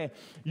promised land.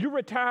 You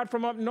retired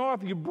from up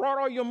north. You brought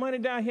all your money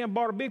down here and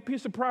bought a big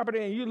piece of property,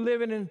 and you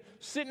living and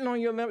sipping on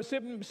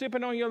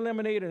your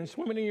lemonade and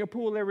swimming in your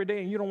pool every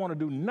day, and you don't want to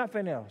do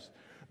nothing else.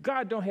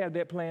 God don't have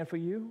that plan for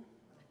you.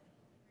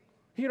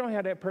 He don't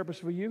have that purpose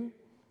for you.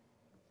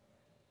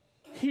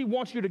 He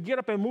wants you to get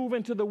up and move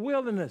into the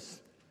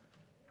wilderness.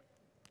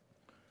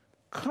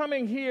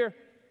 Coming here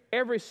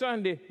every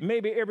Sunday,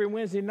 maybe every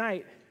Wednesday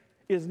night,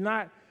 is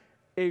not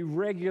a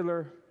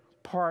regular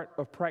part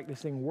of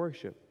practicing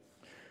worship.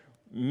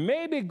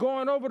 Maybe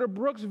going over to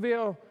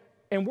Brooksville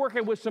and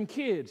working with some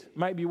kids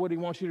might be what he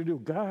wants you to do.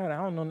 God, I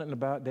don't know nothing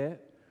about that.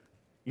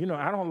 You know,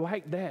 I don't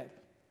like that.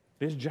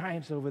 There's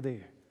giants over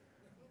there.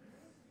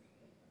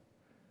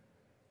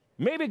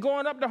 Maybe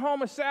going up to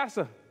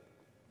Homosassa,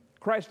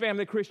 Christ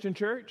Family Christian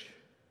Church.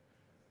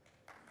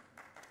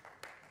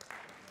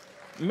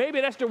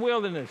 Maybe that's the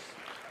wilderness.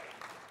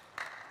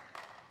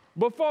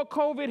 Before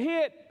COVID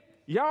hit,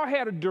 y'all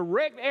had a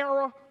direct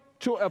arrow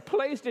to a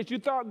place that you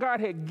thought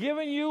God had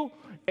given you,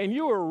 and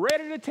you were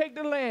ready to take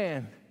the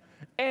land.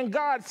 And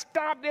God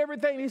stopped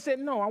everything. He said,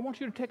 no, I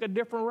want you to take a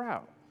different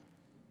route.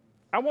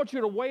 I want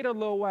you to wait a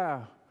little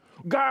while.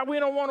 God, we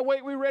don't want to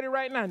wait. We're ready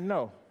right now.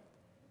 No.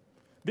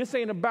 This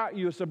ain't about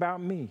you. It's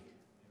about me.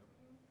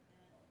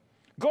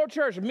 Go to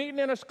church, meeting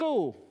in a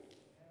school.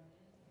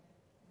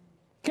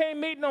 Can't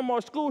meet no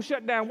more. School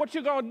shut down. What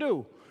you going to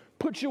do?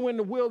 Put you in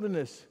the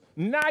wilderness.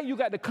 Now you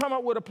got to come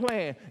up with a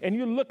plan, and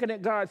you're looking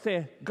at God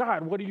saying,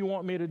 God, what do you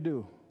want me to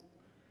do?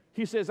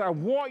 He says, I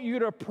want you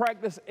to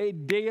practice a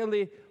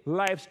daily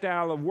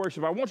lifestyle of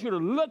worship. I want you to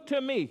look to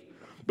me,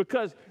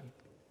 because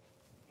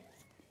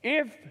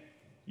if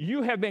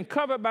you have been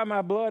covered by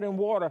my blood and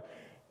water,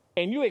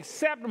 and you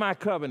accept my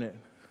covenant,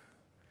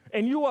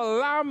 and you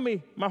allow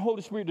me, my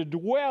Holy Spirit, to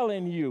dwell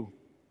in you,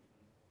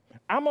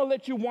 I'm going to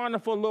let you wander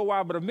for a little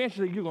while, but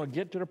eventually you're going to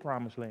get to the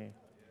promised land.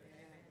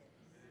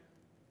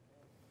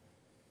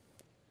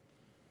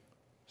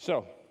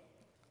 So,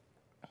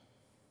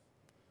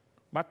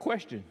 my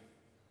question,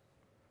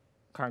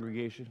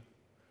 congregation,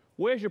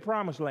 where's your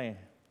promised land?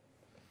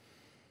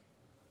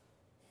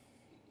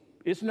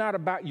 It's not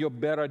about your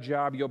better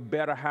job, your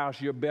better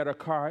house, your better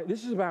car.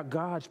 This is about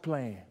God's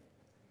plan.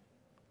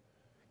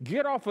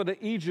 Get off of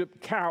the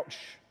Egypt couch.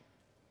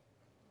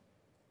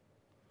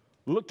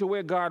 Look to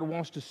where God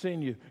wants to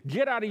send you.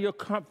 Get out of your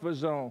comfort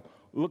zone.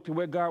 Look to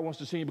where God wants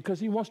to send you, because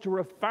he wants to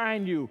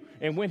refine you.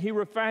 And when he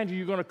refines you,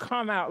 you're going to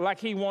come out like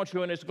he wants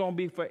you, and it's going to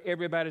be for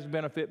everybody's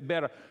benefit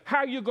better. How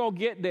are you going to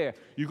get there?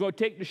 You going to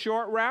take the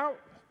short route?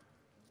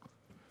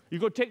 You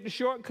going to take the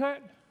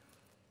shortcut?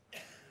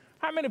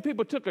 How many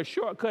people took a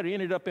shortcut and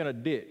ended up in a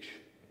ditch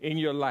in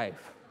your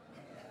life?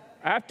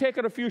 I've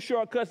taken a few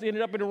shortcuts and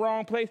ended up in the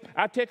wrong place.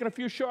 I've taken a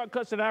few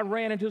shortcuts and I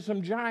ran into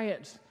some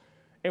giants.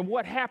 And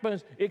what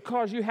happens, it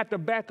causes you have to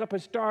back up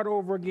and start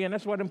over again.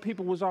 That's why them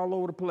people was all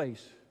over the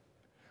place.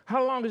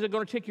 How long is it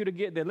going to take you to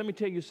get there? Let me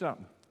tell you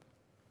something.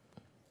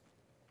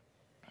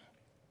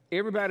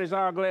 Everybody's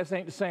hourglass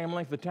ain't the same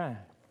length of time.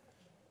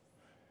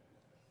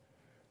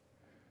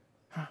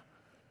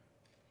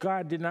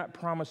 God did not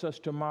promise us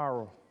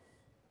tomorrow.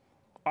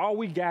 All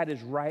we got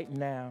is right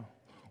now.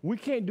 We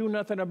can't do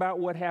nothing about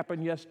what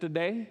happened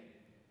yesterday.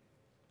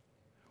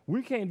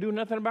 We can't do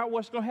nothing about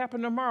what's going to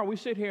happen tomorrow. We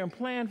sit here and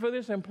plan for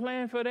this and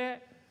plan for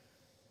that.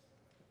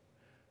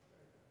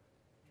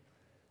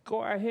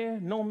 Go out here,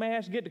 no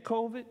mask, get the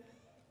COVID.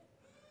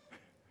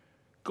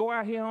 Go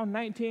out here on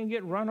 19,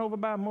 get run over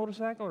by a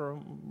motorcycle or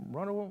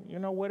run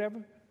over, whatever.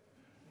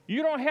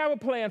 You don't have a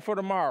plan for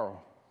tomorrow.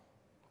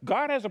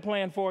 God has a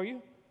plan for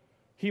you.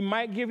 He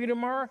might give you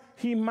tomorrow.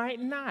 He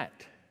might not.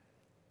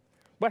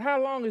 But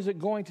how long is it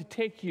going to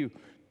take you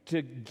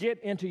to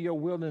get into your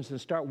wilderness and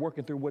start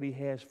working through what he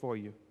has for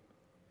you?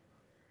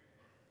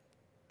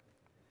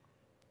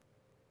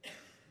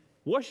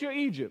 What's your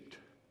Egypt?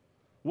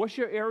 What's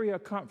your area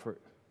of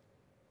comfort?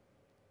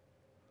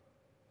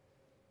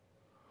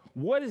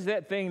 What is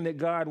that thing that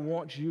God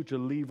wants you to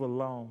leave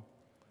alone,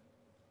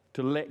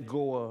 to let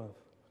go of?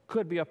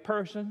 Could be a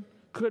person,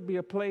 could be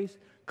a place,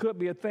 could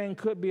be a thing,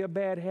 could be a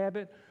bad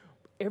habit.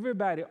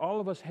 Everybody,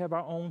 all of us have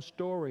our own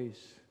stories.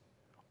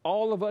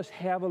 All of us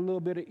have a little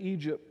bit of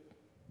Egypt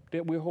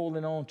that we're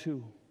holding on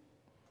to.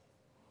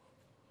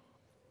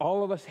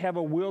 All of us have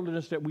a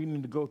wilderness that we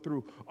need to go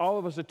through. All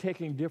of us are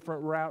taking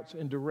different routes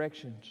and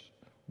directions.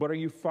 But are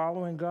you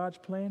following God's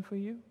plan for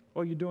you?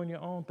 Or are you doing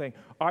your own thing?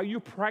 Are you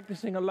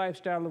practicing a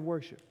lifestyle of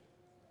worship?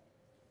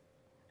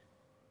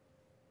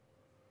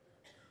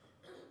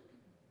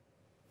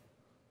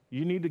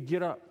 You need to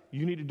get up.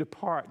 You need to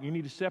depart. You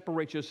need to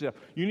separate yourself.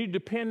 You need to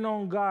depend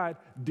on God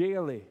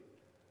daily.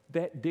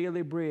 That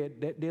daily bread,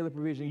 that daily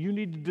provision. You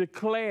need to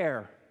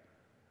declare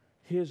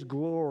his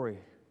glory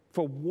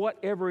for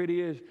whatever it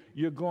is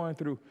you're going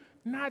through.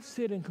 Not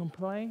sit and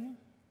complain.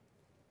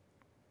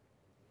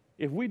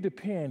 If we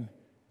depend,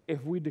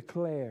 if we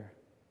declare,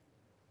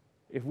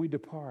 if we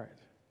depart,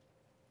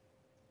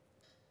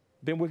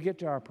 then we'll get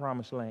to our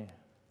promised land.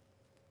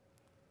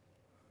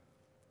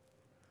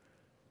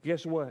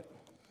 Guess what?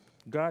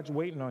 God's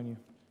waiting on you.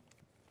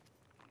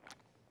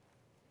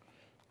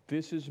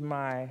 This is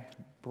my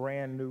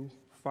brand new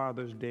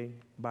Father's Day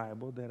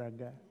Bible that I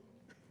got.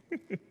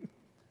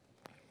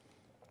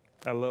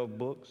 I love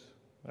books.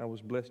 I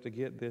was blessed to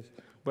get this.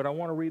 But I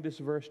want to read this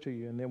verse to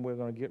you, and then we're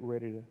going to get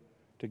ready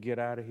to get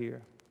out of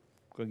here.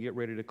 We're going to get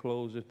ready to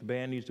close. If the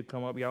band needs to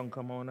come up, y'all can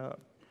come on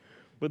up.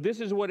 But this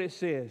is what it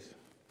says.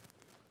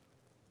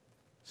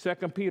 2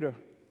 Peter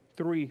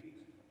 3,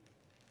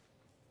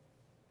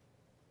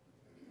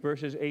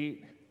 verses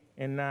 8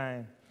 and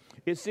 9.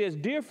 It says,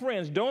 "Dear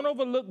friends, don't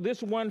overlook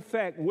this one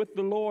fact. With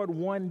the Lord,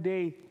 one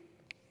day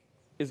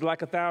is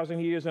like 1,000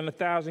 years, and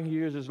 1,000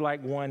 years is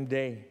like one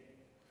day.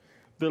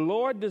 The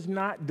Lord does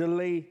not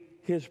delay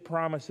his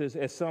promises,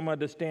 as some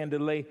understand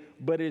delay,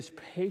 but is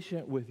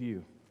patient with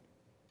you,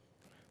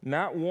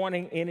 not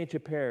wanting any to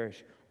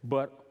perish,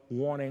 but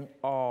wanting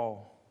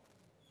all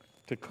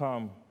to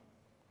come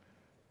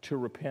to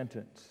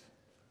repentance."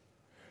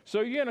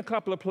 So you're in a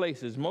couple of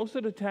places. Most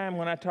of the time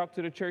when I talk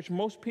to the church,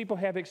 most people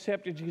have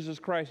accepted Jesus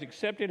Christ,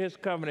 accepted his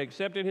covenant,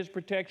 accepted his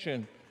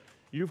protection.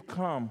 You've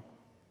come,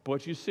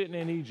 but you're sitting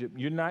in Egypt.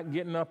 You're not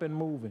getting up and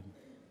moving.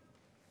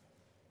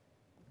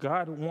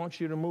 God wants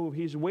you to move.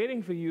 He's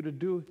waiting for you to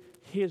do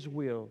his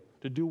will,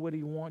 to do what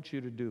he wants you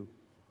to do.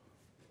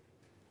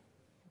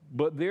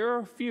 But there are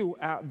a few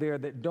out there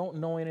that don't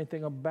know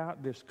anything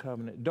about this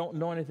covenant, don't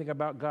know anything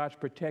about God's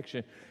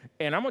protection.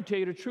 And I'm going to tell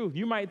you the truth.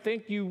 You might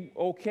think you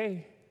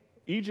okay.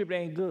 Egypt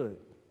ain't good.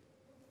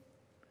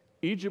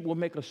 Egypt will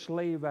make a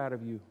slave out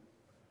of you.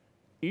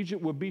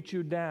 Egypt will beat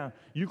you down.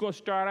 You're going to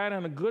start out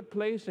in a good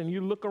place, and you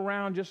look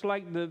around just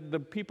like the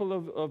people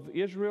of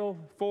Israel,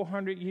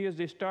 400 years,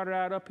 they started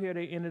out up here,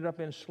 they ended up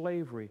in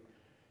slavery.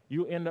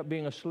 You end up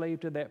being a slave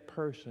to that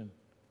person,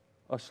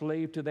 a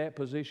slave to that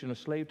position, a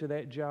slave to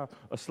that job,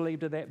 a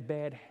slave to that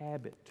bad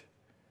habit.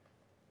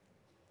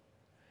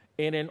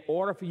 And in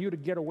order for you to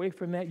get away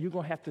from that, you're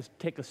going to have to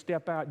take a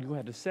step out. You're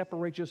going to have to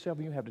separate yourself,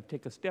 and you have to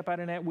take a step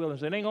out in that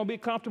wilderness. It ain't going to be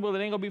comfortable. It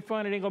ain't going to be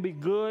fun. It ain't going to be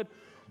good.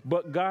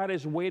 But God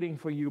is waiting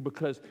for you,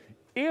 because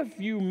if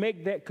you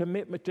make that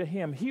commitment to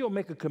him, he'll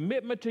make a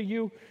commitment to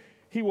you.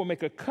 He will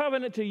make a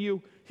covenant to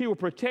you. He will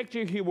protect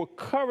you. He will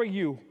cover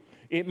you.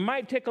 It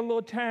might take a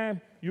little time.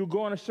 You'll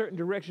go in a certain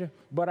direction,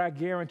 but I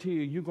guarantee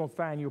you, you're going to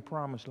find your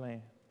promised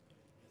land.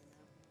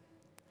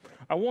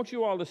 I want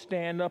you all to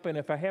stand up, and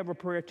if I have a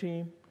prayer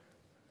team,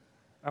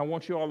 I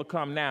want you all to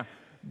come. Now,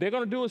 they're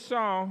going to do a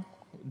song.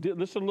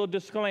 This is a little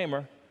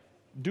disclaimer.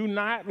 Do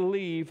not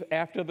leave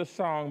after the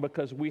song,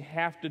 because we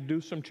have to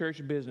do some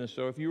church business.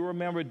 So if you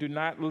remember, do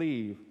not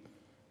leave.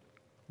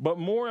 But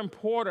more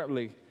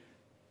importantly,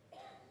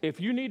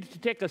 if you need to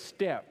take a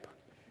step,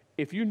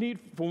 if you need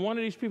for one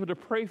of these people to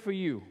pray for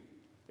you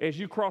as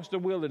you cross the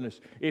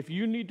wilderness, if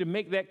you need to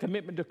make that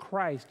commitment to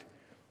Christ,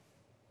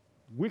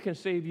 we can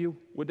save you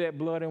with that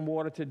blood and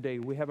water today.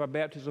 We have our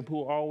baptism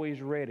pool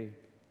always ready.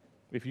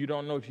 If you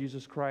don't know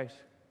Jesus Christ,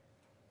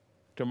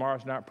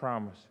 tomorrow's not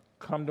promised.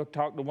 Come to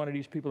talk to one of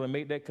these people and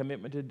make that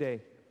commitment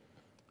today.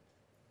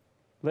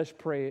 Let's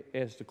pray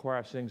as the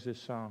choir sings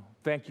this song.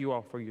 Thank you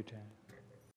all for your time.